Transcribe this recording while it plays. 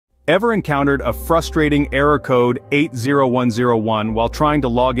Ever encountered a frustrating error code 80101 while trying to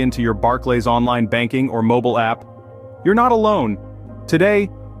log into your Barclays online banking or mobile app? You're not alone. Today,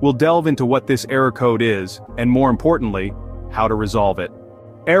 we'll delve into what this error code is, and more importantly, how to resolve it.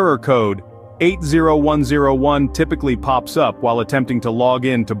 Error code 80101 typically pops up while attempting to log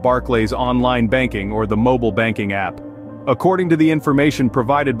in to Barclays online banking or the mobile banking app. According to the information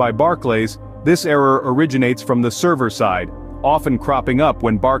provided by Barclays, this error originates from the server side, often cropping up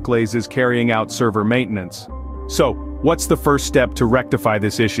when Barclays is carrying out server maintenance. So, what's the first step to rectify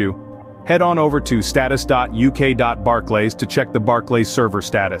this issue? Head on over to status.uk.barclays to check the Barclays server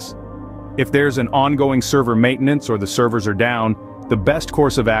status. If there's an ongoing server maintenance or the servers are down, the best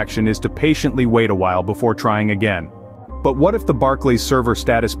course of action is to patiently wait a while before trying again. But what if the Barclays server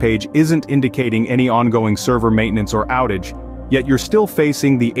status page isn't indicating any ongoing server maintenance or outage, yet you're still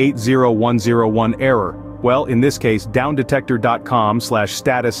facing the 80101 error? Well, in this case,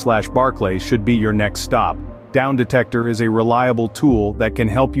 downdetector.com/status/Barclays should be your next stop. Downdetector is a reliable tool that can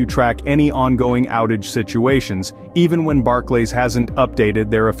help you track any ongoing outage situations, even when Barclays hasn't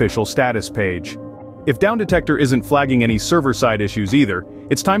updated their official status page. If Downdetector isn't flagging any server-side issues either,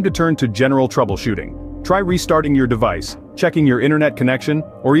 it's time to turn to general troubleshooting. Try restarting your device, checking your internet connection,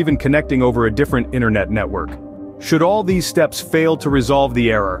 or even connecting over a different internet network. Should all these steps fail to resolve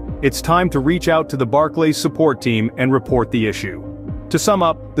the error, it's time to reach out to the Barclays support team and report the issue. To sum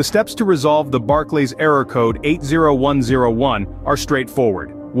up, the steps to resolve the Barclays error code 80101 are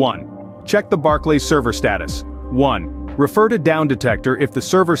straightforward. 1. Check the Barclays server status. 1. Refer to Downdetector if the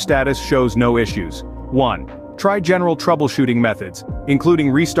server status shows no issues. 1. Try general troubleshooting methods, including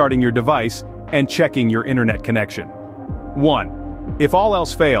restarting your device and checking your internet connection. 1. If all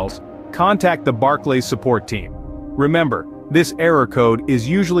else fails, contact the Barclays support team. Remember, this error code is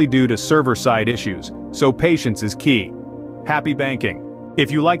usually due to server-side issues, so patience is key. Happy banking!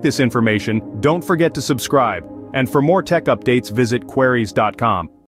 If you like this information, don't forget to subscribe, and for more tech updates visit queries.com.